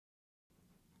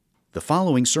The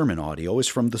following sermon audio is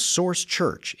from The Source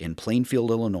Church in Plainfield,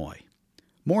 Illinois.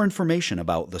 More information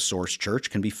about The Source Church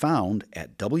can be found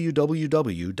at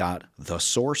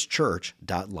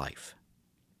www.thesourcechurch.life.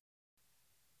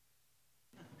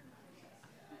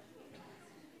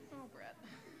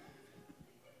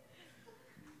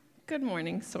 Good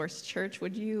morning, Source Church.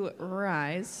 Would you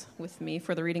rise with me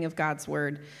for the reading of God's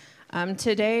Word?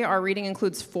 Today, our reading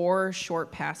includes 4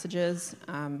 short passages.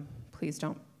 Please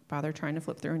don't bother trying to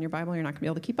flip through in your Bible. You're not going to be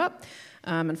able to keep up.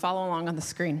 And follow along on the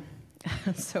screen.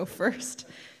 So first,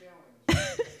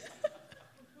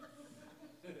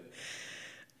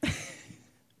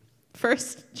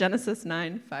 Genesis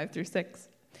 9, 5 through 6.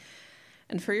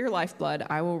 And for your lifeblood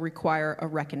I will require a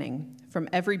reckoning. From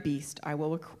every beast I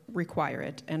will require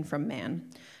it, and from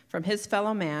man. From his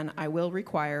fellow man I will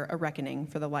require a reckoning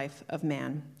for the life of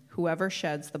man. Whoever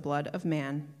sheds the blood of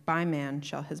man, by man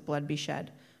shall his blood be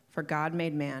shed. For God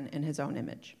made man in his own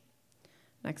image.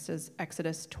 Next is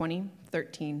Exodus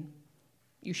 20:13.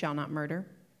 You shall not murder.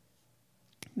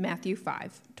 Matthew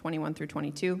 5:21 through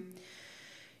 22.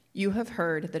 You have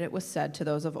heard that it was said to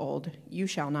those of old, you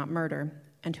shall not murder,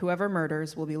 and whoever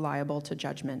murders will be liable to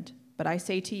judgment. But I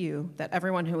say to you that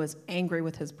everyone who is angry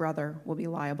with his brother will be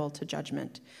liable to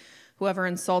judgment. Whoever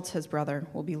insults his brother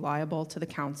will be liable to the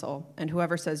council, and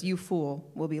whoever says, you fool,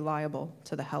 will be liable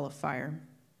to the hell of fire.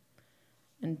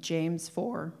 And James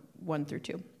 4:1 through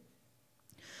 2.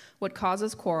 What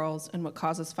causes quarrels and what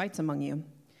causes fights among you?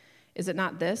 Is it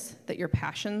not this, that your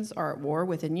passions are at war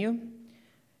within you?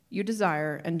 You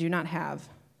desire and do not have,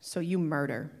 so you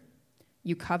murder.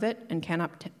 You covet and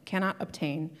cannot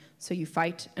obtain, so you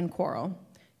fight and quarrel.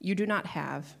 You do not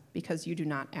have, because you do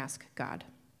not ask God.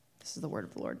 This is the word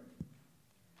of the Lord.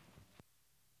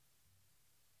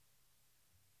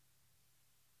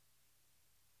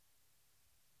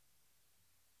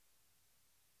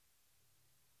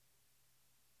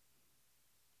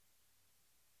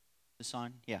 This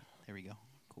on? Yeah, there we go.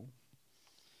 Cool.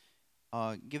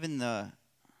 Given the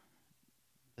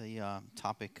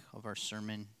topic of our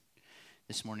sermon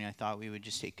this morning, I thought we would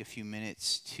just take a few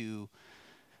minutes to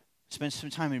spend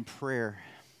some time in prayer,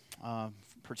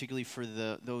 particularly for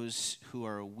those who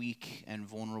are weak and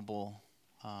vulnerable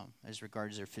as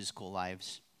regards their physical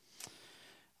lives.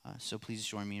 So please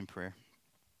join me in prayer.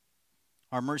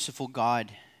 Our merciful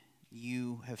God,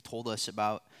 you have told us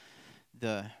about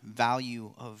the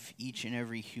value of each and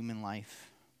every human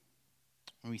life.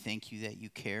 And we thank you that you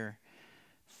care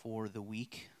for the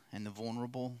weak and the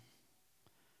vulnerable,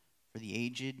 for the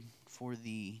aged, for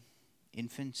the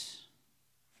infants,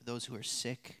 for those who are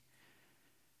sick,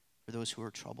 for those who are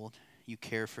troubled. You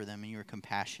care for them and you are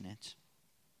compassionate.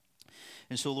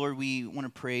 And so, Lord, we want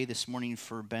to pray this morning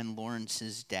for Ben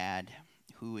Lawrence's dad,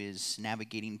 who is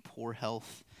navigating poor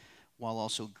health while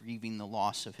also grieving the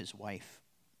loss of his wife.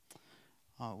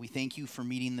 We thank you for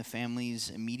meeting the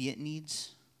family's immediate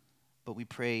needs, but we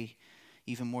pray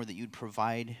even more that you'd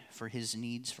provide for his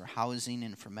needs for housing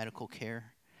and for medical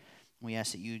care. We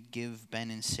ask that you'd give Ben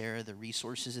and Sarah the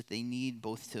resources that they need,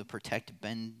 both to protect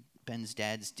Ben's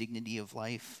dad's dignity of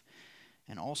life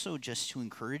and also just to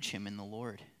encourage him in the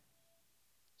Lord.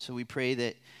 So we pray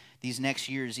that these next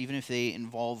years, even if they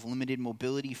involve limited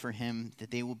mobility for him, that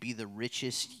they will be the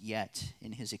richest yet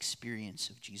in his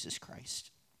experience of Jesus Christ.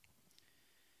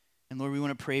 And Lord, we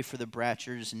want to pray for the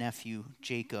Bratcher's nephew,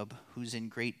 Jacob, who's in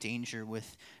great danger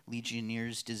with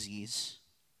Legionnaire's disease.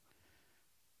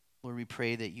 Lord, we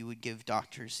pray that you would give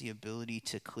doctors the ability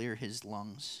to clear his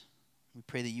lungs. We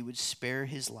pray that you would spare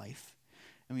his life.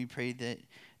 And we pray that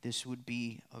this would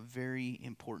be a very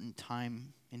important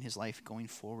time in his life going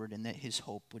forward and that his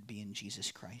hope would be in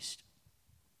Jesus Christ.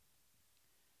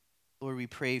 Lord, we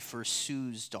pray for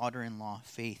Sue's daughter-in-law,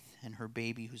 Faith, and her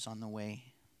baby who's on the way.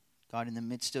 God, in the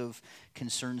midst of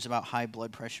concerns about high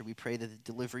blood pressure, we pray that the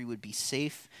delivery would be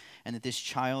safe and that this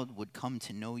child would come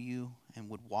to know you and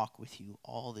would walk with you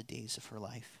all the days of her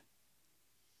life.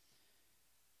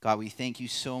 God, we thank you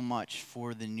so much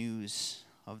for the news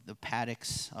of the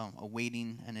Paddocks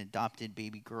awaiting an adopted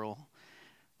baby girl.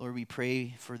 Lord, we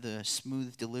pray for the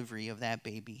smooth delivery of that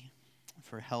baby,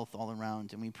 for health all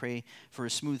around, and we pray for a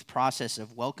smooth process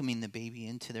of welcoming the baby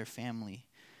into their family.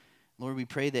 Lord, we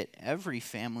pray that every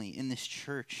family in this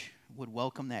church would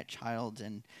welcome that child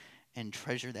and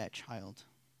treasure that child.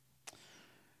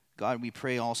 God, we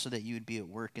pray also that you would be at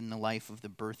work in the life of the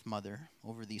birth mother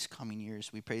over these coming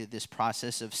years. We pray that this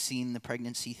process of seeing the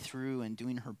pregnancy through and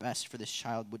doing her best for this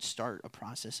child would start a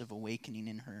process of awakening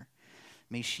in her.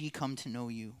 May she come to know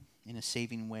you in a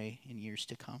saving way in years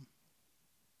to come.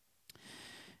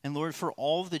 And Lord, for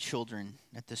all of the children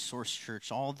at the Source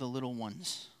Church, all of the little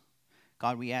ones,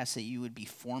 God, we ask that you would be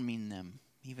forming them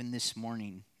even this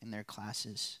morning in their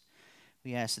classes.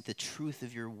 We ask that the truth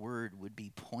of your word would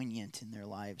be poignant in their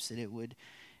lives, that it would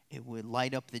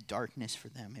light up the darkness for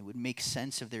them. It would make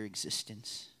sense of their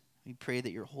existence. We pray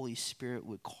that your Holy Spirit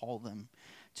would call them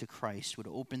to Christ, would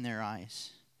open their eyes,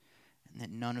 and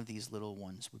that none of these little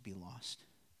ones would be lost.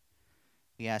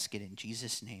 We ask it in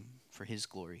Jesus' name for his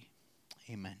glory.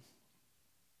 Amen.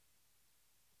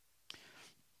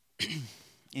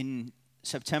 In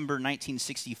September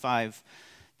 1965,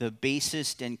 the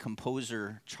bassist and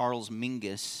composer Charles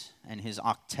Mingus and his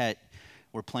octet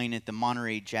were playing at the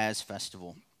Monterey Jazz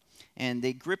Festival. And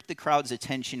they gripped the crowd's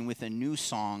attention with a new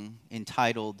song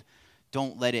entitled,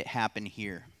 "Don't Let It Happen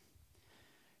Here."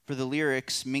 For the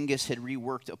lyrics, Mingus had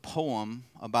reworked a poem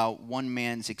about one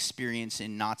man's experience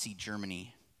in Nazi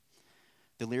Germany.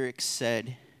 The lyrics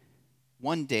said,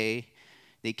 "One day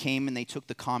they came and they took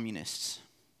the communists,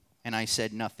 and I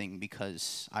said nothing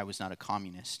because I was not a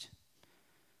communist.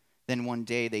 Then one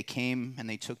day they came and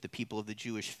they took the people of the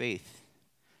Jewish faith,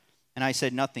 and I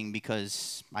said nothing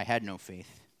because I had no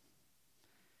faith.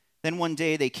 Then one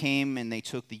day they came and they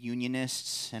took the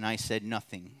Unionists, and I said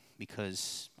nothing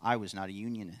because I was not a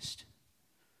Unionist.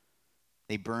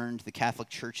 They burned the Catholic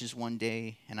churches one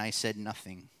day, and I said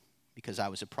nothing because I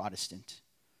was a Protestant.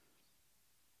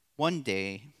 One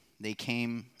day they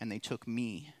came and they took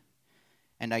me,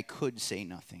 and I could say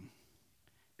nothing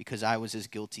because I was as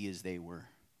guilty as they were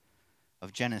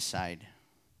of genocide,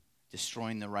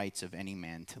 destroying the rights of any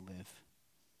man to live."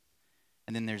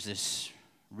 And then there's this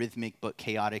rhythmic but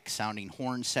chaotic sounding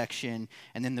horn section,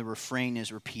 and then the refrain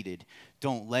is repeated.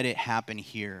 "Don't let it happen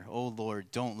here. Oh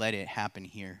Lord, don't let it happen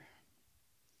here."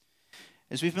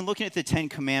 As we've been looking at the Ten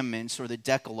Commandments, or the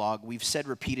Decalogue, we've said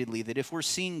repeatedly that if we're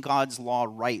seeing God's law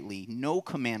rightly, no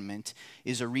commandment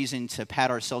is a reason to pat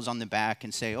ourselves on the back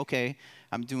and say, okay,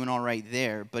 I'm doing all right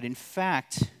there. But in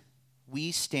fact,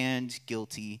 we stand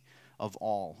guilty of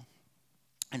all.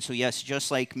 And so yes, just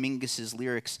like Mingus's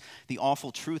lyrics, the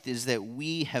awful truth is that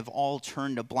we have all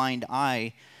turned a blind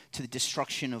eye to the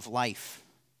destruction of life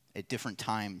at different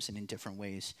times and in different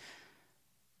ways.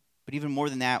 But even more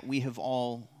than that, we have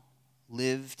all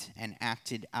lived and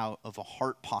acted out of a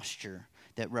heart posture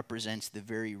that represents the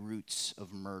very roots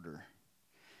of murder.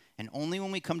 And only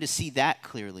when we come to see that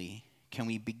clearly can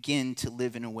we begin to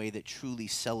live in a way that truly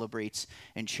celebrates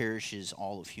and cherishes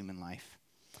all of human life.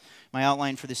 My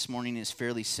outline for this morning is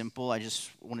fairly simple. I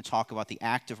just want to talk about the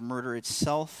act of murder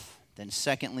itself. Then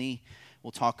secondly,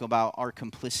 we'll talk about our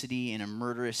complicity in a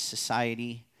murderous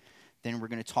society. Then we're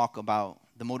going to talk about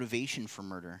the motivation for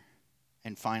murder.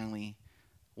 And finally,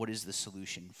 what is the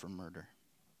solution for murder?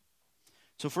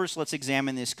 So first, let's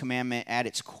examine this commandment at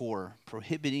its core,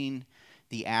 prohibiting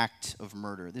the act of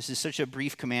murder. This is such a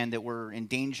brief command that we're in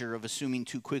danger of assuming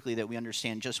too quickly that we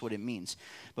understand just what it means.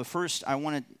 But first, I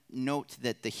want to note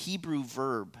that the Hebrew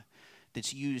verb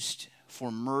that's used for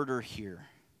murder here,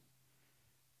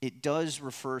 it does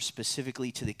refer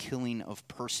specifically to the killing of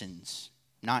persons,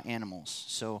 not animals.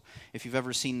 So if you've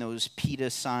ever seen those PETA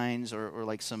signs or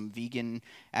like some vegan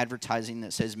advertising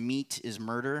that says meat is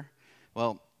murder,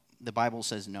 well, the Bible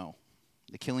says no.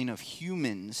 The killing of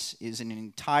humans is an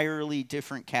entirely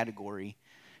different category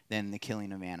than the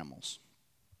killing of animals.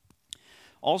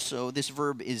 Also, this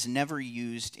verb is never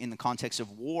used in the context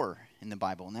of war in the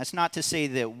Bible. And that's not to say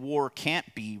that war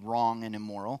can't be wrong and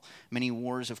immoral. Many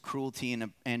wars of cruelty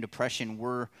and oppression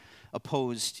were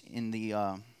opposed in the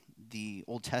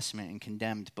Old Testament and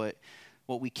condemned. But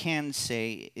what we can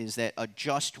say is that a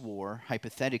just war,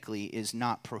 hypothetically, is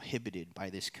not prohibited by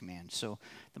this command. So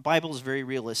the Bible is very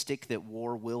realistic that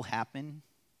war will happen.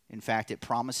 In fact, it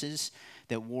promises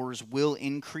that wars will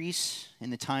increase in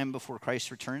the time before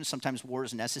Christ returns. Sometimes war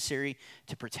is necessary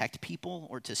to protect people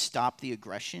or to stop the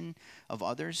aggression of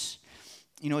others.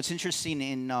 You know, it's interesting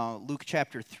in Luke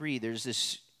chapter 3, there's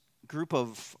this group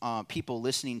of people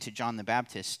listening to John the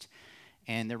Baptist,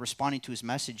 and they're responding to his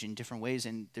message in different ways.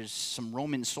 And there's some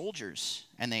Roman soldiers,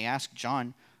 and they ask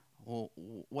John, well,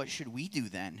 what should we do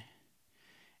then?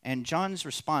 And John's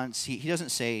response, he doesn't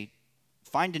say,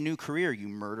 find a new career, you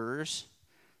murderers.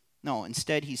 No,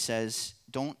 instead he says,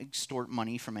 don't extort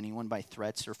money from anyone by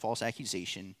threats or false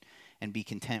accusation, and be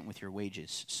content with your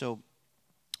wages. So,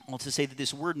 well, to say that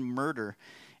this word murder,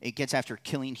 it gets after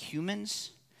killing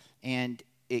humans, and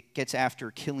it gets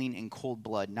after killing in cold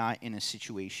blood, not in a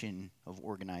situation of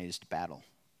organized battle.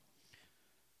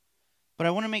 But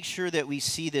I want to make sure that we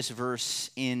see this verse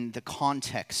in the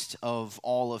context of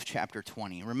all of chapter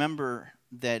 20. Remember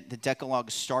that the Decalogue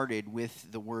started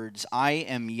with the words, I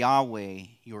am Yahweh,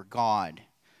 your God.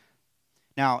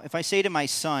 Now, if I say to my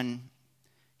son,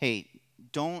 hey,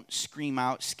 don't scream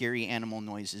out scary animal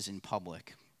noises in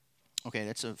public. Okay,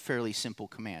 that's a fairly simple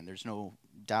command. There's no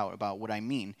doubt about what I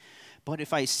mean. But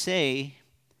if I say,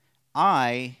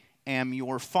 I am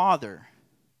your father,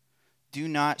 do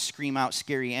not scream out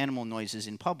scary animal noises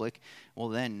in public, well,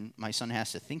 then my son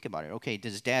has to think about it. Okay,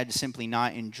 does dad simply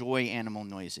not enjoy animal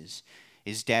noises?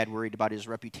 Is dad worried about his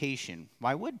reputation?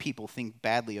 Why would people think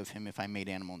badly of him if I made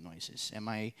animal noises? Am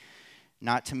I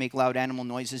not to make loud animal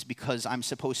noises because I'm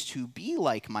supposed to be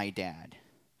like my dad?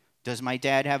 Does my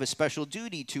dad have a special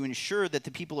duty to ensure that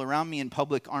the people around me in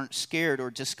public aren't scared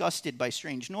or disgusted by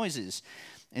strange noises,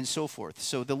 and so forth?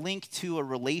 So the link to a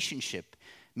relationship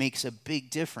makes a big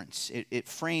difference. It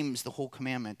frames the whole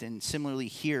commandment. And similarly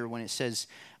here, when it says,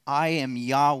 I am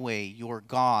Yahweh, your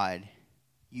God,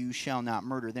 you shall not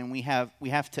murder, then we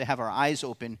have to have our eyes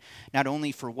open, not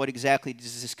only for what exactly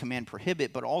does this command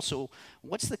prohibit, but also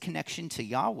what's the connection to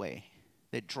Yahweh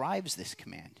that drives this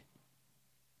command?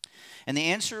 And the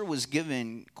answer was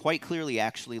given quite clearly,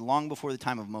 actually, long before the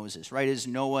time of Moses, right? As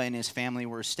Noah and his family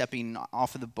were stepping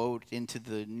off of the boat into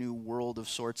the new world of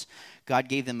sorts, God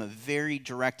gave them a very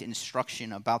direct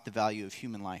instruction about the value of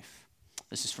human life.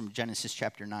 This is from Genesis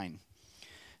chapter 9.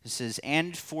 It says,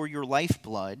 and for your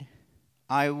lifeblood,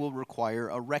 I will require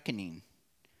a reckoning.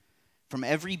 From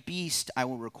every beast I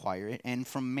will require it, and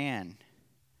from man.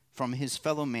 From his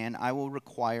fellow man I will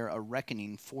require a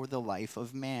reckoning for the life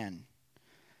of man.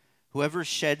 Whoever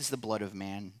sheds the blood of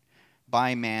man,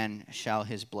 by man shall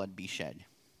his blood be shed.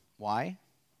 Why?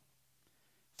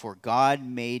 For God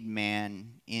made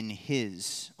man in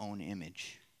his own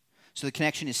image. So the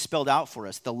connection is spelled out for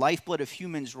us. The lifeblood of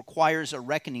humans requires a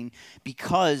reckoning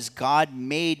because God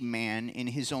made man in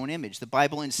his own image. The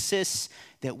Bible insists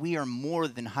that we are more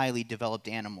than highly developed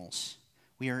animals.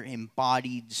 We are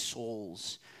embodied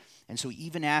souls. And so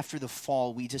even after the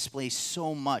fall, we display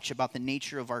so much about the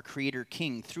nature of our Creator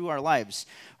King through our lives,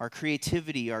 our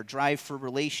creativity, our drive for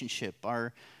relationship,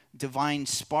 our divine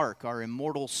spark, our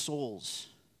immortal souls.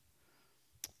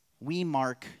 We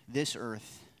mark this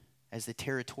earth as the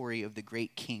territory of the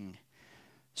great King.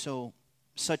 So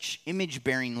such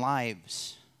image-bearing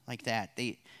lives like that,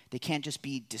 they can't just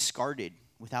be discarded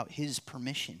without his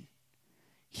permission.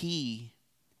 He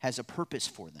has a purpose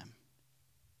for them.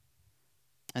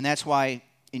 And that's why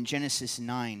in Genesis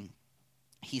 9,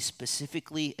 he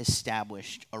specifically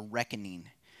established a reckoning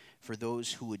for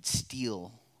those who would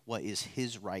steal what is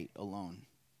his right alone.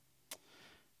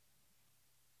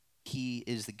 He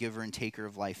is the giver and taker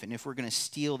of life. And if we're going to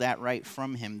steal that right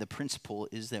from him, the principle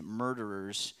is that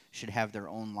murderers should have their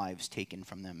own lives taken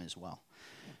from them as well.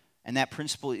 And that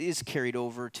principle is carried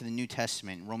over to the New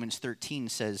Testament. Romans 13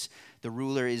 says, the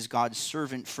ruler is God's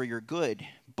servant for your good.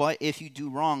 But if you do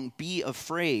wrong, be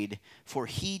afraid, for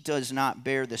he does not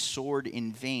bear the sword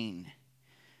in vain.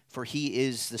 For he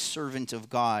is the servant of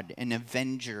God, an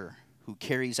avenger who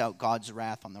carries out God's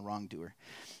wrath on the wrongdoer.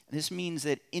 This means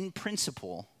that in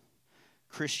principle,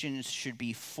 Christians should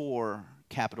be for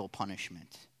capital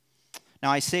punishment.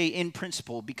 Now I say in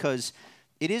principle because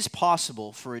it is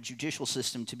possible for a judicial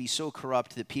system to be so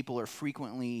corrupt that people are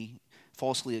frequently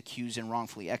falsely accused and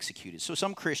wrongfully executed. So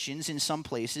some Christians in some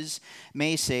places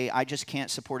may say, I just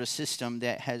can't support a system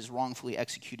that has wrongfully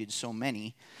executed so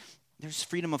many. There's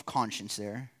freedom of conscience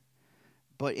there.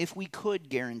 But if we could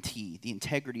guarantee the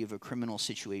integrity of a criminal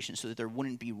situation so that there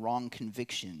wouldn't be wrong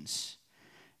convictions,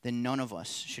 then none of us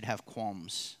should have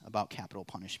qualms about capital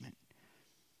punishment.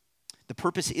 The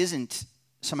purpose isn't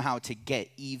somehow to get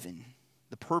even.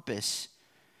 The purpose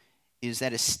is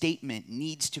that a statement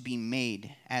needs to be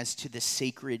made as to the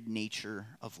sacred nature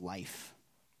of life.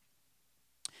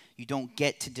 You don't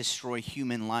get to destroy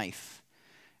human life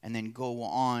and then go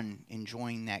on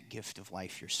enjoying that gift of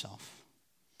life yourself.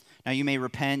 Now, you may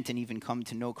repent and even come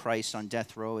to know Christ on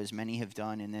death row, as many have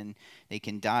done, and then they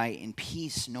can die in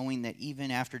peace, knowing that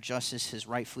even after justice has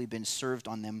rightfully been served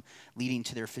on them, leading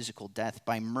to their physical death,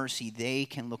 by mercy, they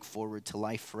can look forward to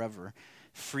life forever,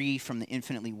 free from the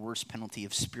infinitely worse penalty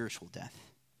of spiritual death.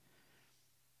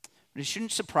 But it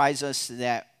shouldn't surprise us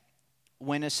that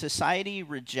when a society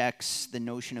rejects the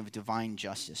notion of divine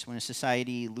justice, when a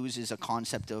society loses a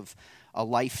concept of a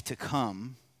life to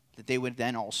come, that they would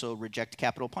then also reject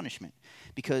capital punishment.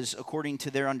 Because according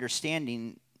to their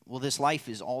understanding, well, this life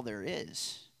is all there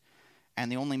is.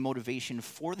 And the only motivation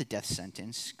for the death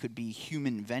sentence could be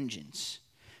human vengeance.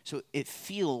 So it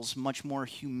feels much more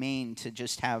humane to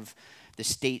just have the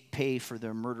state pay for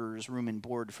the murderer's room and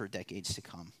board for decades to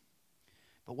come.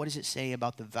 But what does it say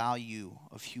about the value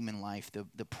of human life,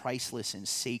 the priceless and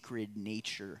sacred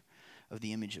nature of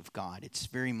the image of God. It's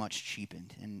very much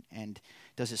cheapened. And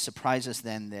does it surprise us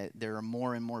then that there are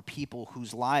more and more people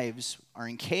whose lives are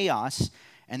in chaos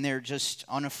and they're just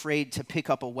unafraid to pick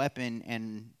up a weapon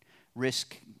and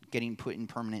risk getting put in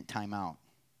permanent timeout?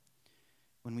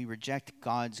 When we reject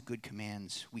God's good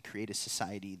commands, we create a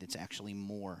society that's actually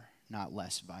more, not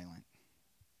less violent.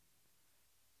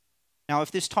 Now,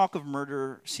 if this talk of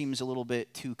murder seems a little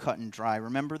bit too cut and dry,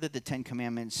 remember that the Ten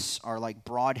Commandments are like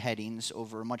broad headings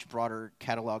over a much broader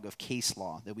catalog of case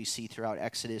law that we see throughout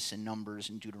Exodus and Numbers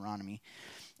and Deuteronomy.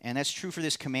 And that's true for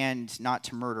this command not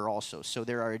to murder also. So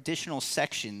there are additional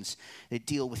sections that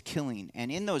deal with killing.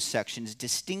 And in those sections,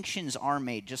 distinctions are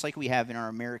made, just like we have in our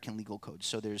American legal code.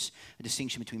 So there's a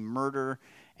distinction between murder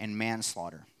and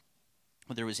manslaughter,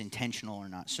 whether it was intentional or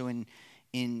not. So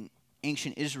in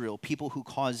ancient Israel, people who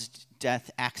caused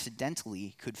death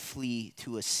accidentally could flee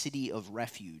to a city of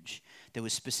refuge that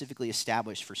was specifically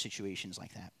established for situations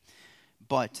like that.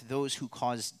 But those who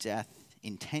caused death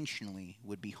intentionally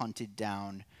would be hunted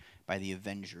down by the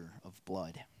avenger of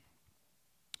blood.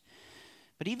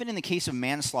 But even in the case of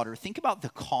manslaughter, think about the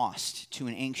cost to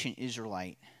an ancient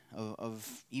Israelite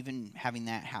of even having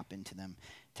that happen to them,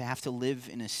 to have to live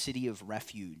in a city of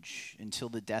refuge until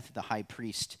the death of the high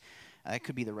priest. That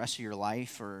could be the rest of your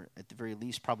life, or at the very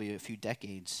least, probably a few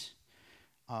decades.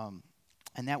 And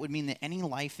that would mean that any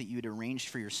life that you had arranged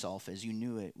for yourself as you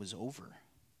knew it was over.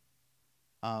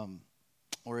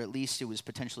 Or at least it was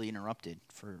potentially interrupted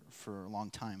for a long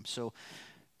time. So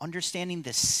understanding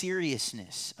the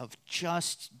seriousness of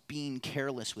just being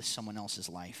careless with someone else's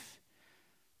life,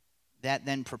 that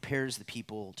then prepares the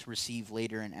people to receive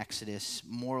later in Exodus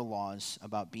more laws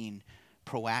about being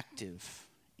proactive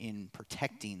in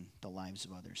protecting the lives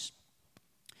of others.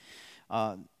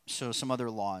 So some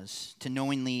other laws. To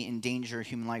knowingly endanger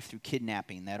human life through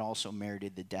kidnapping, that also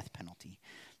merited the death penalty.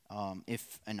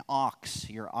 If an ox,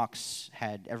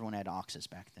 everyone had oxes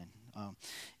back then.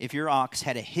 If your ox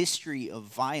had a history of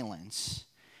violence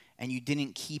and you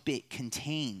didn't keep it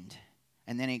contained,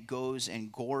 and then it goes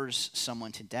and gores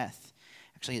someone to death,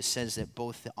 actually it says that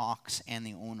both the ox and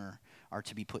the owner are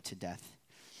to be put to death.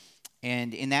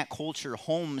 And in that culture,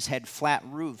 homes had flat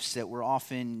roofs that were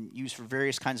often used for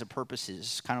various kinds of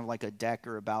purposes, kind of like a deck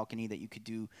or a balcony that you could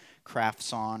do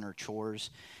crafts on or chores.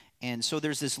 And so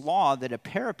there's this law that a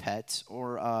parapet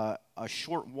or a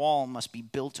short wall must be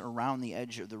built around the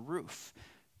edge of the roof,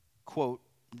 quote,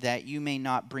 that you may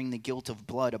not bring the guilt of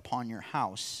blood upon your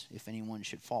house if anyone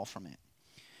should fall from it.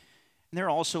 And there are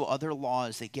also other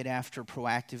laws that get after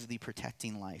proactively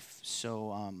protecting life.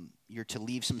 So you're to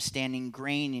leave some standing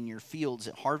grain in your fields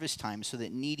at harvest time so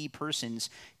that needy persons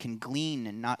can glean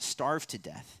and not starve to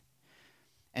death.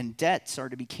 And debts are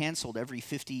to be canceled every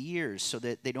 50 years so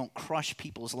that they don't crush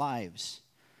people's lives.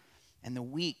 And the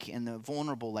weak and the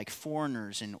vulnerable, like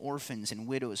foreigners and orphans and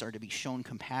widows, are to be shown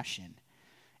compassion.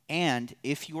 And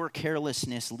if your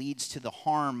carelessness leads to the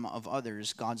harm of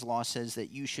others, God's law says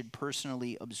that you should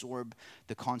personally absorb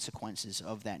the consequences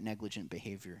of that negligent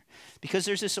behavior. Because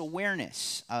there's this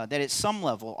awareness that at some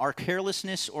level, our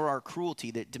carelessness or our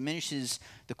cruelty that diminishes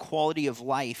the quality of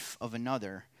life of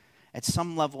another, at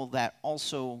some level that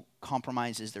also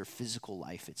compromises their physical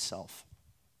life itself.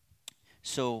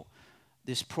 So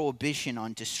this prohibition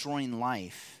on destroying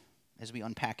life, as we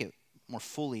unpack it more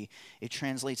fully, it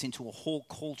translates into a whole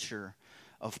culture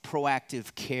of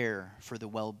proactive care for the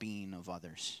well-being of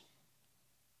others.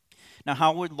 Now,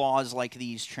 how would laws like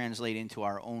these translate into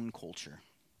our own culture?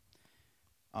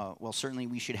 Well, certainly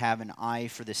we should have an eye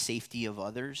for the safety of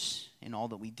others in all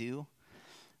that we do,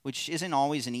 which isn't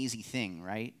always an easy thing,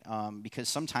 right? Because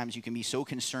sometimes you can be so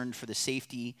concerned for the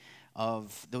safety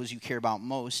of those you care about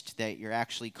most that you're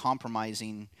actually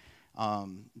compromising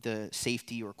the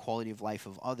safety or quality of life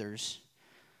of others.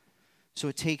 So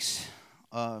it takes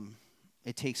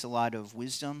a lot of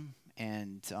wisdom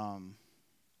and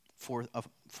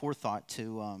forethought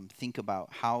to think about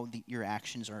how your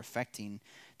actions are affecting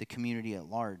the community at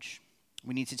large.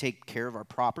 We need to take care of our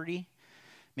property,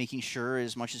 making sure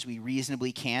as much as we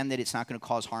reasonably can that it's not going to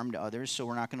cause harm to others. So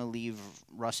we're not going to leave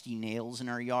rusty nails in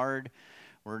our yard.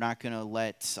 We're not going to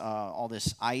let all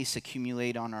this ice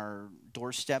accumulate on our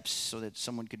doorsteps so that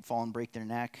someone could fall and break their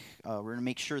neck. We're going to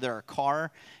make sure that our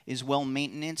car is well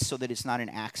maintained so that it's not an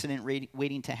accident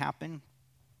waiting to happen.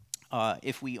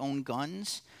 If we own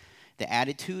guns, the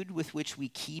attitude with which we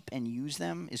keep and use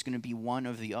them is going to be one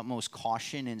of the utmost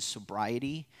caution and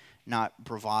sobriety, not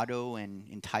bravado and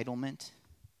entitlement.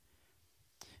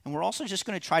 And we're also just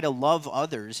going to try to love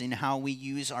others in how we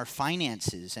use our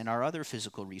finances and our other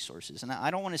physical resources. And I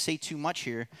don't want to say too much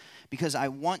here because I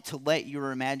want to let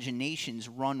your imaginations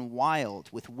run wild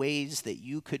with ways that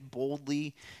you could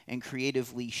boldly and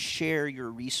creatively share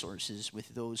your resources with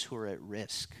those who are at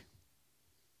risk.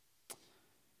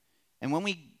 And when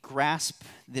we grasp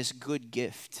this good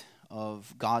gift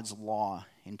of God's law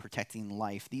in protecting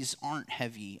life, these aren't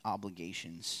heavy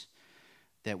obligations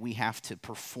that we have to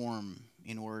perform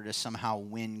in order to somehow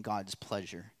win God's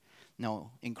pleasure.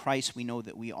 No, in Christ we know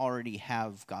that we already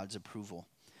have God's approval.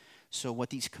 So what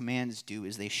these commands do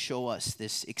is they show us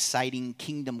this exciting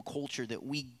kingdom culture that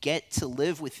we get to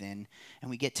live within and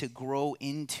we get to grow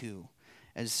into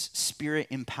as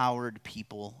Spirit-empowered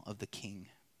people of the King.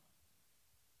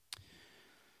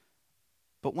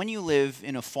 But when you live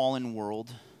in a fallen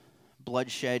world,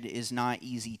 bloodshed is not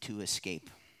easy to escape.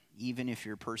 Even if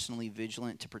you're personally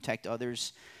vigilant to protect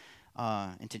others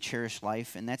and to cherish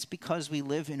life. And that's because we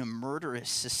live in a murderous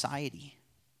society.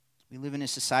 We live in a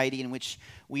society in which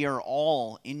we are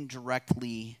all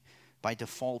indirectly, by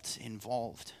default,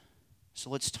 involved. So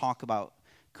let's talk about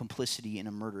complicity in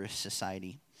a murderous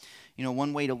society. You know,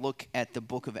 one way to look at the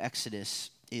book of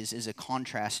Exodus is a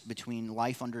contrast between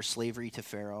life under slavery to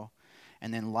Pharaoh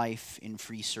and then life in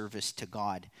free service to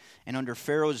God. And under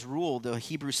Pharaoh's rule, the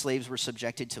Hebrew slaves were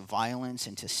subjected to violence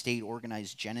and to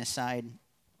state-organized genocide.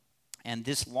 And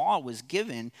this law was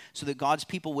given so that God's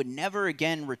people would never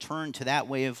again return to that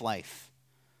way of life.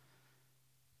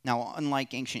 Now,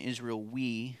 unlike ancient Israel,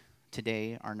 we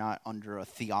today are not under a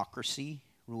theocracy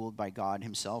ruled by God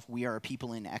himself. We are a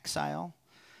people in exile.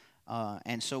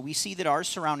 And so we see that our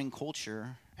surrounding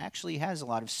culture actually has a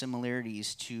lot of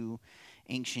similarities to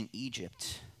ancient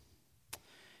Egypt.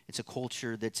 It's a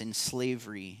culture that's in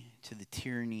slavery to the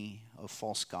tyranny of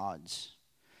false gods.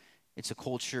 It's a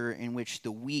culture in which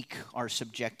the weak are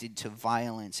subjected to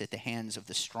violence at the hands of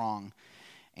the strong.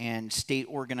 And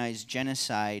state-organized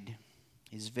genocide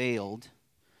is veiled,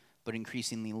 but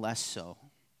increasingly less so.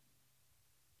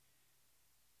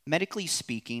 Medically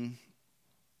speaking,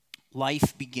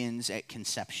 life begins at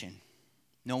conception.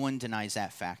 No one denies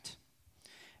that fact.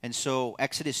 And so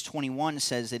Exodus 21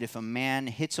 says that if a man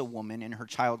hits a woman and her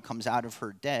child comes out of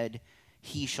her dead,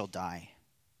 he shall die.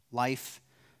 Life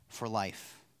for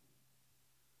life.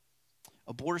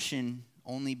 Abortion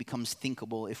only becomes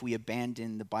thinkable if we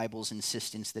abandon the Bible's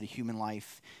insistence that a human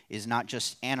life is not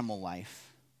just animal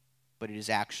life, but it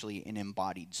is actually an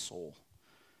embodied soul.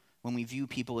 When we view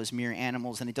people as mere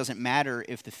animals, then it doesn't matter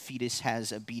if the fetus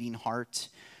has a beating heart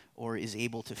or is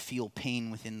able to feel pain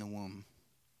within the womb.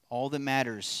 All that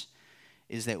matters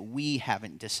is that we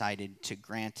haven't decided to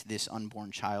grant this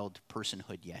unborn child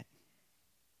personhood yet.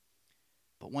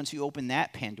 But once you open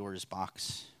that Pandora's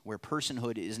box, where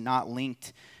personhood is not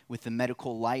linked with the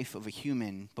medical life of a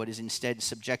human, but is instead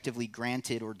subjectively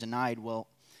granted or denied, well,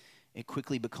 it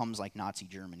quickly becomes like Nazi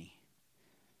Germany.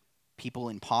 People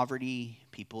in poverty,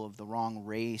 people of the wrong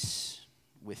race,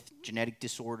 with genetic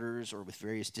disorders or with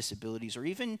various disabilities, or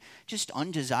even just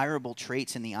undesirable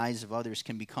traits in the eyes of others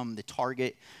can become the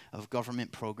target of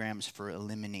government programs for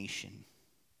elimination.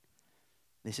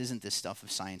 This isn't the stuff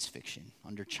of science fiction.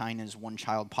 Under China's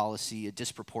one-child policy, a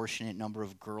disproportionate number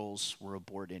of girls were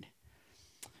aborted.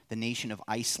 The nation of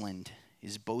Iceland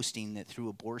is boasting that through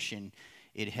abortion,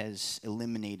 it has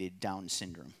eliminated Down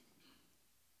syndrome.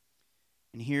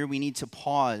 And here we need to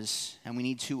pause and we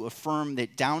need to affirm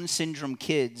that Down syndrome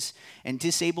kids and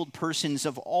disabled persons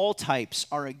of all types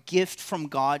are a gift from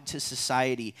God to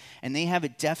society, and they have a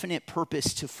definite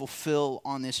purpose to fulfill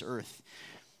on this earth.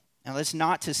 Now, that's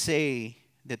not to say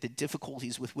that the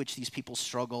difficulties with which these people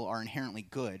struggle are inherently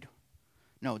good.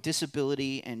 No,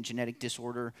 disability and genetic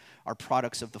disorder are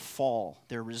products of the fall.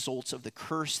 They're results of the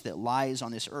curse that lies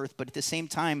on this earth. But at the same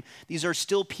time, these are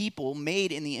still people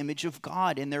made in the image of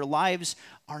God, and their lives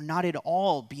are not at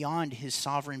all beyond his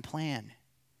sovereign plan.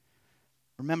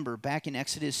 Remember, back in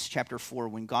Exodus chapter 4,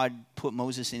 when God put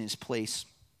Moses in his place,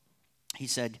 he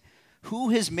said, "Who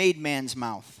has made man's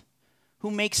mouth? Who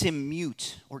makes him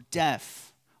mute or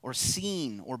deaf or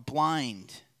seen or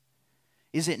blind?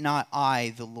 Is it not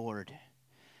I, the Lord?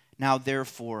 Now,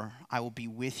 therefore, I will be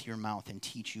with your mouth and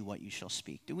teach you what you shall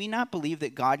speak." Do we not believe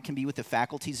that God can be with the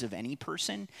faculties of any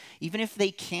person? Even if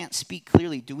they can't speak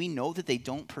clearly, do we know that they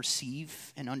don't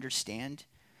perceive and understand?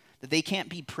 That they can't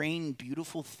be praying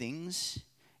beautiful things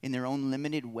in their own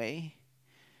limited way?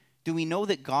 Do we know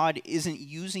that God isn't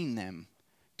using them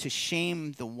to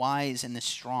shame the wise and the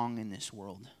strong in this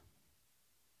world?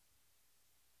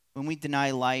 When we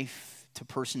deny life to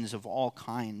persons of all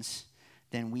kinds,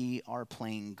 then we are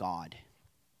playing God.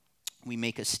 we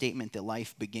make a statement that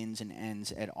life begins and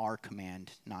ends at our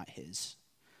command, not his.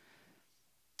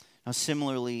 Now,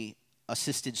 similarly,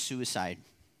 assisted suicide,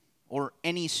 or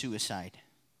any suicide,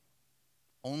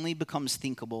 only becomes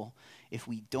thinkable if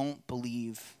we don't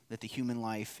believe that the human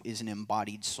life is an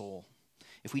embodied soul.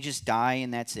 If we just die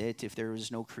and that's it, if there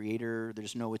is no creator,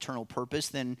 there's no eternal purpose,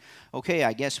 then okay,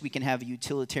 I guess we can have a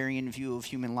utilitarian view of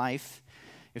human life.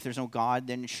 If there's no God,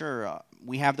 then sure,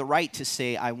 we have the right to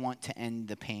say, I want to end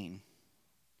the pain.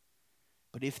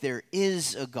 But if there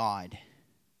is a God,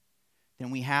 then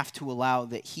we have to allow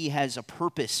that he has a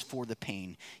purpose for the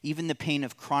pain, even the pain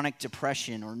of chronic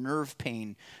depression or nerve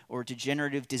pain or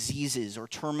degenerative diseases or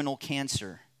terminal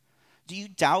cancer. Do you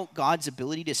doubt God's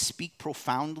ability to speak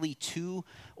profoundly to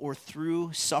or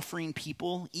through suffering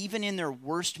people, even in their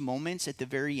worst moments at the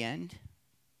very end?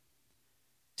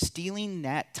 Stealing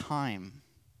that time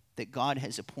that God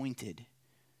has appointed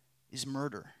is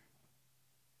murder.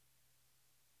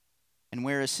 And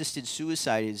where assisted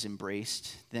suicide is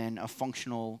embraced, then a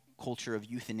functional culture of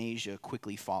euthanasia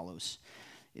quickly follows.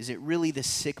 Is it really the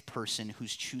sick person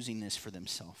who's choosing this for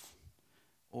themselves?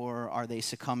 Or are they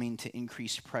succumbing to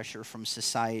increased pressure from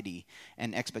society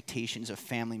and expectations of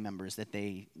family members that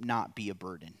they not be a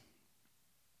burden?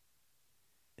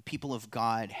 The people of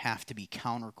God have to be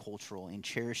countercultural in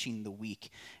cherishing the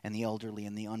weak and the elderly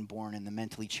and the unborn and the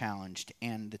mentally challenged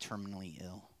and the terminally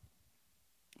ill.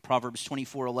 Proverbs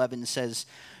 24:11 says,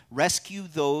 "Rescue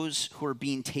those who are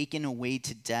being taken away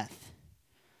to death.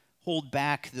 Hold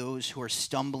back those who are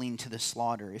stumbling to the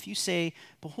slaughter. If you say,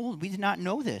 'Behold, we did not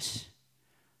know this,'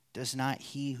 does not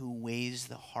he who weighs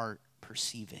the heart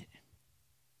perceive it?"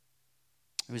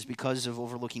 It was because of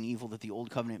overlooking evil that the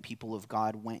old covenant people of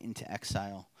God went into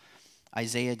exile.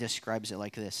 Isaiah describes it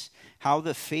like this: "How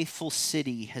the faithful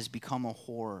city has become a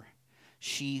whore,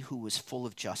 she who was full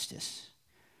of justice.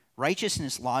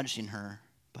 Righteousness lodged in her,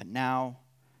 but now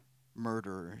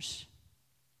murderers."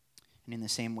 And in the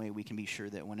same way, we can be sure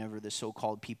that whenever the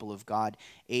so-called people of God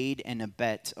aid and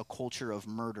abet a culture of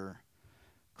murder,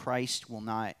 Christ will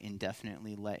not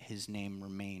indefinitely let his name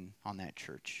remain on that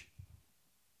church.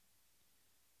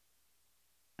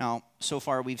 Now, so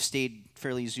far we've stayed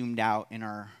fairly zoomed out in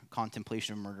our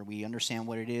contemplation of murder. We understand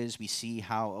what it is. We see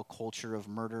how a culture of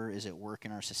murder is at work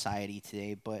in our society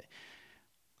today. But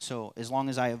so as long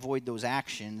as I avoid those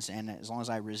actions and as long as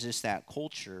I resist that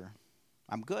culture,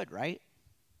 I'm good, right?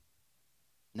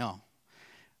 No.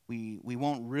 We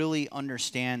won't really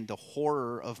understand the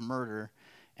horror of murder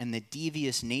and the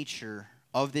devious nature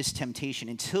of this temptation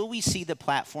until we see the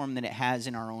platform that it has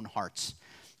in our own hearts.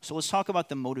 So let's talk about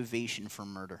the motivation for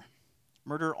murder.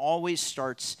 Murder always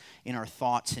starts in our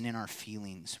thoughts and in our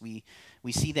feelings. We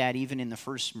see that even in the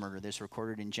first murder that's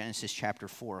recorded in Genesis chapter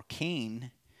 4.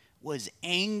 Cain was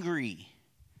angry.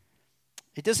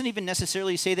 It doesn't even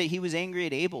necessarily say that he was angry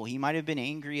at Abel. He might have been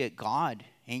angry at God,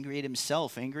 angry at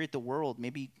himself, angry at the world,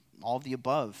 maybe all of the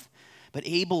above. But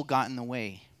Abel got in the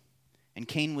way. And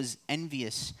Cain was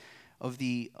envious of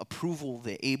the approval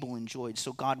that Abel enjoyed.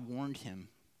 So God warned him,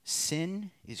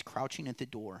 sin is crouching at the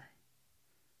door.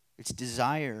 Its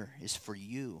desire is for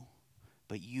you,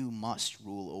 but you must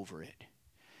rule over it.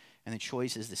 And the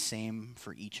choice is the same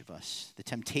for each of us. The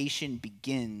temptation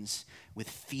begins with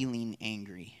feeling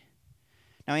angry.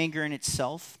 Now, anger in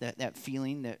itself, that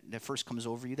feeling that first comes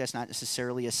over you, that's not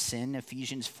necessarily a sin.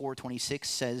 Ephesians 4:26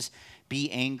 says,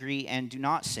 "Be angry and do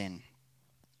not sin."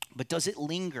 But does it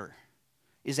linger?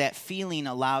 Is that feeling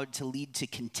allowed to lead to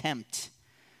contempt?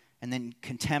 And then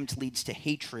contempt leads to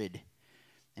hatred,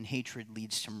 and hatred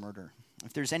leads to murder.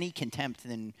 If there's any contempt,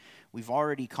 then we've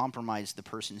already compromised the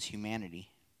person's humanity.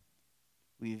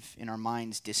 We've, in our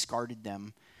minds, discarded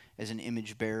them as an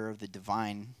image bearer of the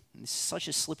divine. And this is such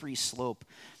a slippery slope.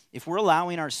 If we're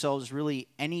allowing ourselves really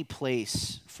any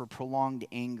place for prolonged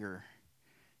anger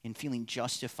and feeling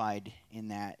justified in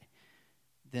that,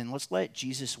 then let's let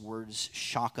Jesus' words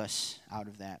shock us out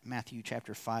of that. Matthew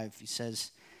chapter 5, he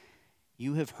says,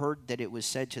 "You have heard that it was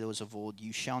said to those of old,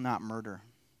 'You shall not murder,'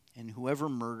 and whoever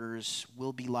murders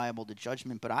will be liable to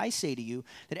judgment. But I say to you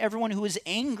that everyone who is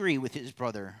angry with his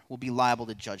brother will be liable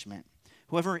to judgment.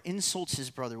 Whoever insults his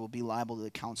brother will be liable to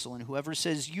the council, and whoever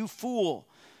says, 'You fool,'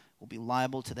 will be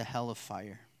liable to the hell of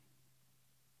fire."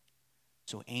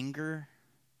 So anger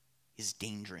is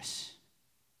dangerous.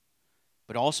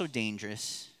 But also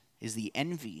dangerous is the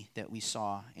envy that we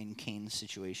saw in Cain's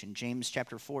situation. James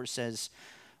chapter 4 says,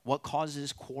 "What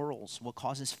causes quarrels? What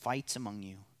causes fights among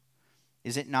you?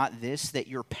 Is it not this, that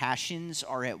your passions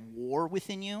are at war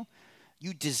within you?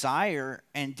 You desire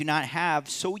and do not have,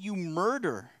 so you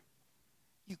murder.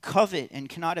 You covet and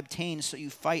cannot obtain, so you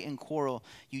fight and quarrel.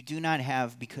 You do not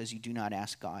have because you do not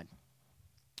ask God."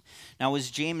 Now,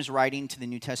 was James writing to the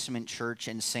New Testament church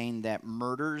and saying that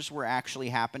murders were actually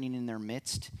happening in their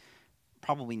midst?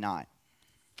 Probably not.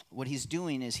 What he's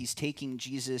doing is he's taking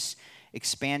Jesus'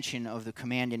 expansion of the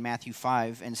command in Matthew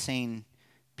 5 and saying,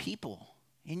 people,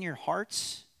 in your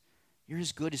hearts, you're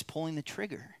as good as pulling the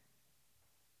trigger.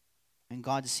 And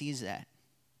God sees that,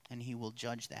 and he will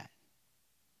judge that.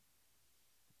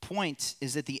 Point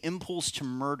is that the impulse to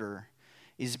murder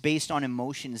is based on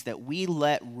emotions that we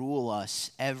let rule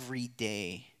us every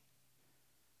day.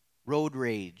 Road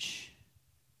rage,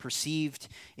 perceived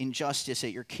injustice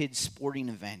at your kid's sporting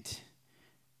event,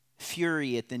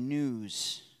 fury at the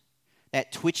news,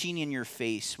 that twitching in your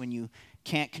face when you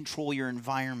can't control your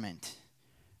environment,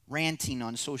 ranting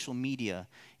on social media,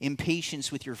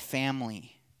 impatience with your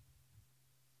family.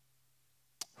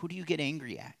 Who do you get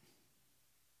angry at?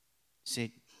 Is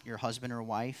it your husband or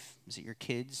wife? Is it your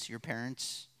kids, your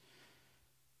parents?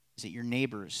 Is it your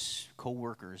neighbors,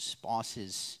 co-workers,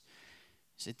 bosses?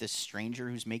 Is it the stranger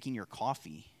who's making your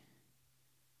coffee?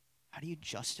 How do you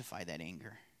justify that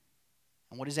anger?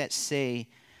 And what does that say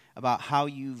about how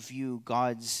you view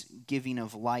God's giving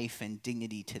of life and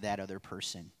dignity to that other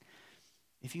person?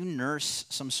 If you nurse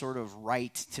some sort of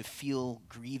right to feel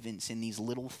grievance in these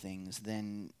little things,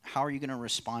 then how are you going to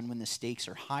respond when the stakes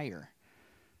are higher?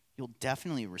 You'll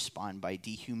definitely respond by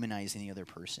dehumanizing the other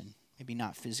person. Maybe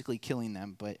not physically killing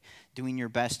them, but doing your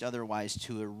best otherwise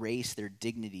to erase their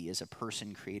dignity as a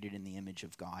person created in the image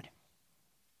of God.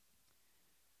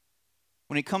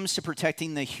 When it comes to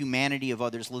protecting the humanity of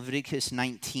others, Leviticus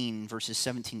 19, verses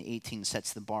 17 to 18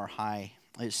 sets the bar high.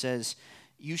 It says,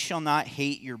 "You shall not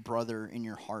hate your brother in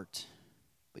your heart,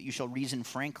 but you shall reason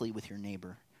frankly with your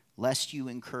neighbor, lest you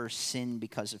incur sin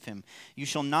because of him. You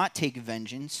shall not take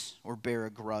vengeance or bear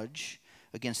a grudge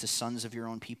against the sons of your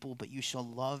own people, but you shall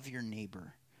love your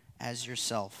neighbor as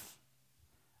yourself.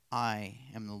 I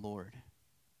am the Lord."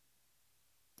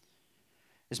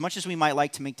 As much as we might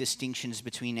like to make distinctions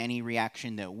between any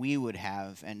reaction that we would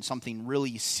have and something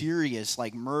really serious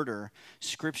like murder,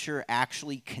 Scripture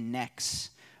actually connects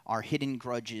our hidden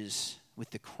grudges with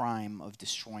the crime of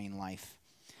destroying life.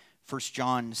 1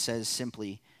 John says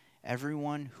simply,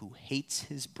 "Everyone who hates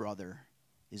his brother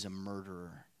is a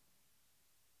murderer."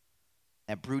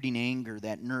 That brooding anger,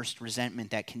 that nursed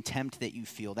resentment, that contempt that you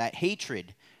feel, that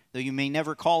hatred, though you may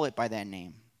never call it by that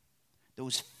name,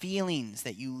 those feelings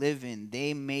that you live in,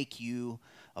 they make you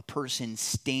a person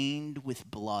stained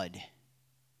with blood,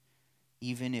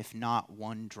 even if not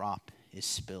one drop is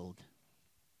spilled.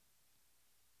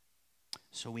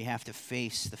 So we have to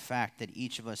face the fact that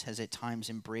each of us has at times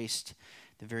embraced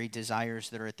the very desires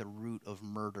that are at the root of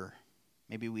murder.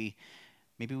 Maybe we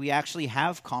actually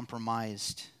have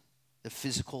compromised the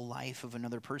physical life of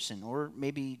another person, or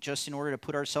maybe just in order to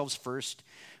put ourselves first,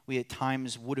 we at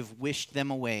times would have wished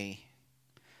them away.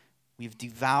 We've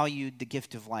devalued the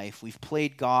gift of life. We've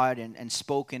played God and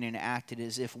spoken and acted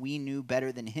as if we knew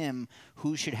better than him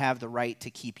who should have the right to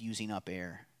keep using up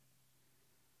air.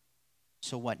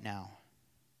 So what now?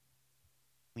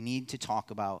 We need to talk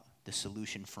about the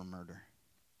solution for murder.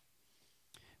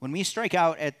 When we strike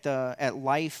out at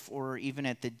life or even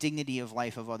at the dignity of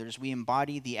life of others, we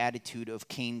embody the attitude of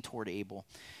Cain toward Abel.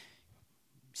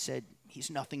 He said, "He's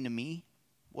nothing to me.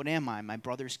 What am I, my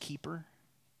brother's keeper?"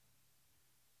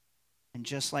 And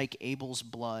just like Abel's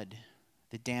blood,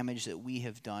 the damage that we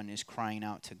have done is crying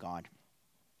out to God.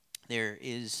 There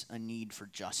is a need for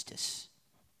justice.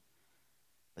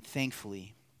 But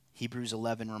thankfully, Hebrews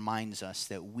 11 reminds us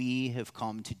that we have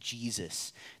come to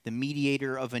Jesus, the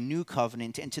mediator of a new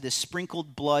covenant, and to the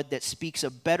sprinkled blood that speaks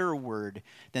a better word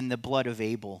than the blood of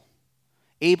Abel.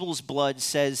 Abel's blood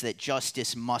says that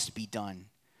justice must be done.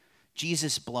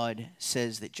 Jesus' blood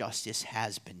says that justice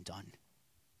has been done.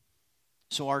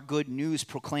 So our good news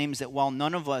proclaims that while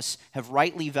none of us have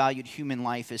rightly valued human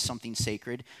life as something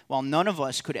sacred, while none of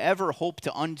us could ever hope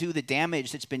to undo the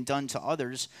damage that's been done to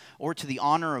others or to the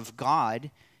honor of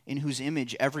God, in whose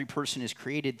image every person is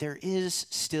created, there is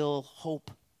still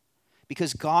hope.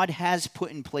 Because God has put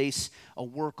in place a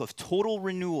work of total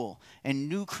renewal and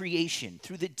new creation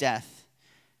through the death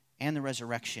and the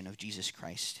resurrection of Jesus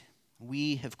Christ.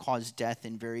 We have caused death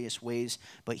in various ways,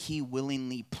 but he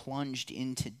willingly plunged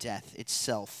into death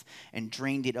itself and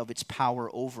drained it of its power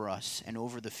over us and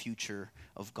over the future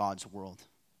of God's world.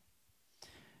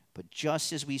 But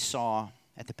just as we saw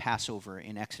at the Passover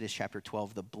in Exodus chapter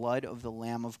 12, the blood of the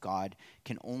Lamb of God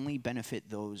can only benefit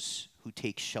those who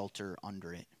take shelter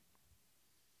under it.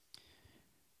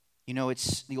 You know,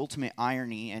 it's the ultimate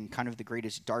irony and kind of the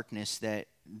greatest darkness that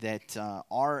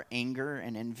our anger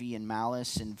and envy and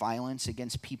malice and violence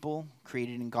against people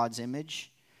created in God's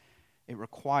image, it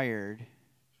required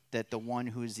that the one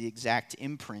who is the exact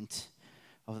imprint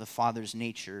of the Father's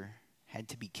nature had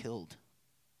to be killed.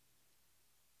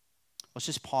 Let's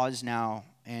just pause now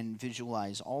and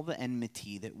visualize all the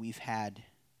enmity that we've had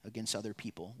against other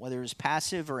people, whether it's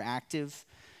passive or active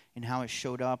in how it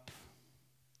showed up,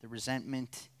 the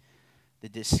resentment, the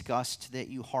disgust that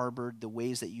you harbored, the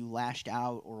ways that you lashed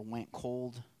out or went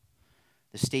cold,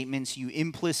 the statements you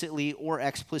implicitly or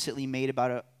explicitly made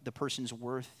about the person's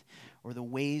worth, or the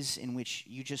ways in which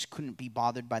you just couldn't be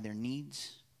bothered by their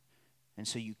needs, and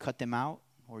so you cut them out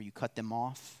or you cut them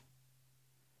off.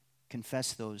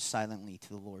 Confess those silently to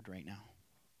the Lord right now.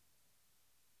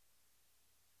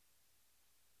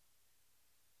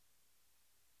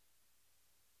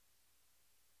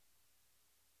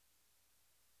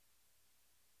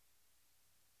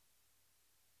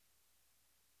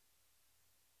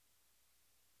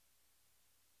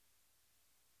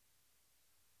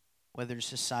 Whether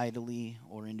societally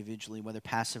or individually, whether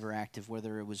passive or active,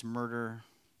 whether it was murder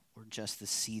or just the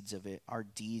seeds of it, our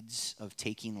deeds of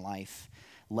taking life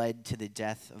led to the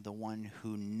death of the one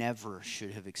who never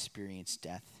should have experienced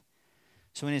death.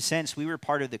 So in a sense, we were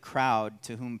part of the crowd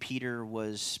to whom Peter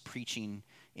was preaching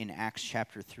in Acts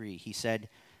chapter 3. He said,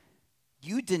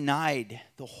 "You denied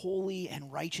the holy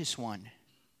and righteous one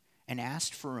and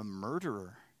asked for a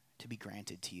murderer to be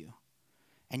granted to you.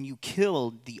 And you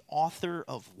killed the author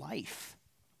of life,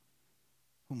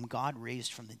 whom God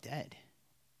raised from the dead."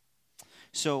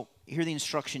 So here are the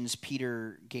instructions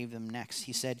Peter gave them next.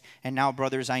 He said, "And now,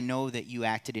 brothers, I know that you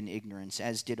acted in ignorance,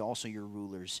 as did also your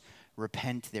rulers.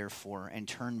 Repent, therefore, and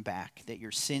turn back, that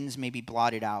your sins may be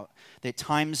blotted out, that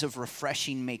times of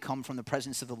refreshing may come from the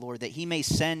presence of the Lord, that he may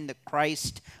send the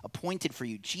Christ appointed for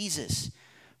you, Jesus,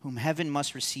 whom heaven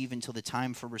must receive until the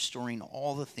time for restoring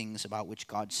all the things about which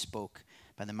God spoke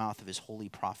by the mouth of his holy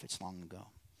prophets long ago."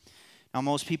 Now,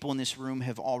 most people in this room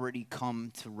have already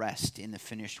come to rest in the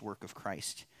finished work of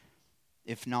Christ.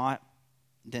 If not,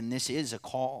 then this is a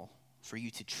call for you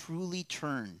to truly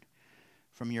turn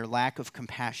from your lack of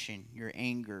compassion, your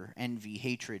anger, envy,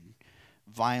 hatred,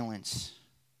 violence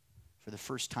for the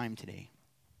first time today.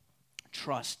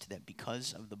 Trust that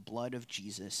because of the blood of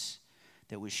Jesus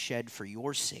that was shed for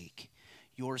your sake,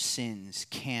 your sins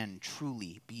can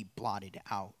truly be blotted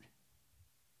out.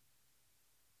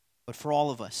 But for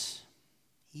all of us,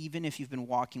 even if you've been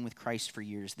walking with Christ for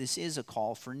years, this is a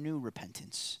call for new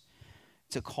repentance.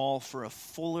 It's a call for a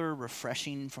fuller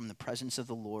refreshing from the presence of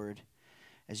the Lord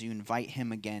as you invite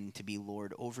him again to be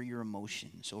Lord over your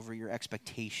emotions, over your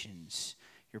expectations,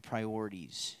 your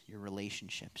priorities, your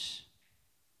relationships.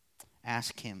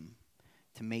 Ask him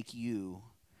to make you,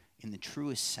 in the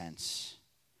truest sense,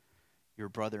 your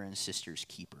brother and sister's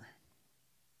keeper.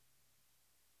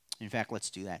 In fact, let's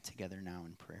do that together now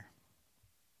in prayer.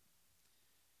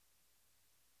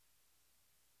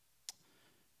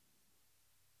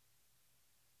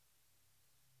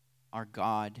 Our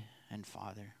God and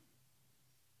Father,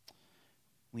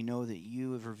 we know that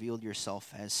you have revealed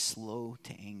yourself as slow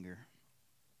to anger.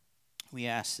 We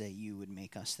ask that you would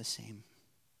make us the same.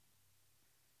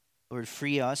 Lord,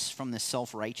 free us from the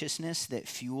self-righteousness that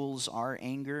fuels our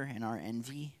anger and our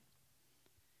envy.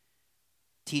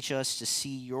 Teach us to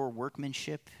see your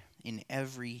workmanship in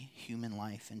every human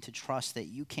life and to trust that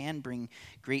you can bring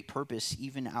great purpose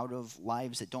even out of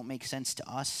lives that don't make sense to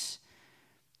us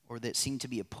or that seem to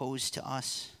be opposed to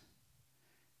us.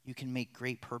 You can make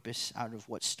great purpose out of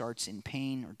what starts in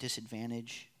pain or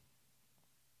disadvantage.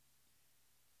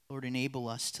 Lord, enable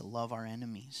us to love our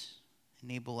enemies.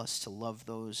 Enable us to love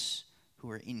those who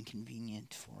are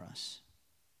inconvenient for us.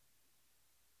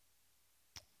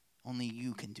 Only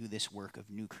you can do this work of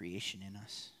new creation in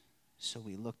us. So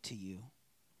we look to you.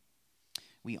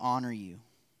 We honor you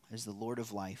as the Lord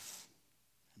of life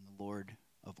and the Lord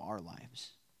of our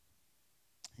lives.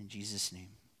 In Jesus' name,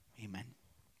 amen.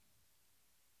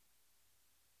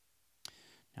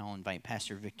 Now I'll invite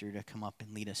Pastor Victor to come up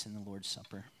and lead us in the Lord's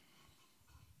Supper.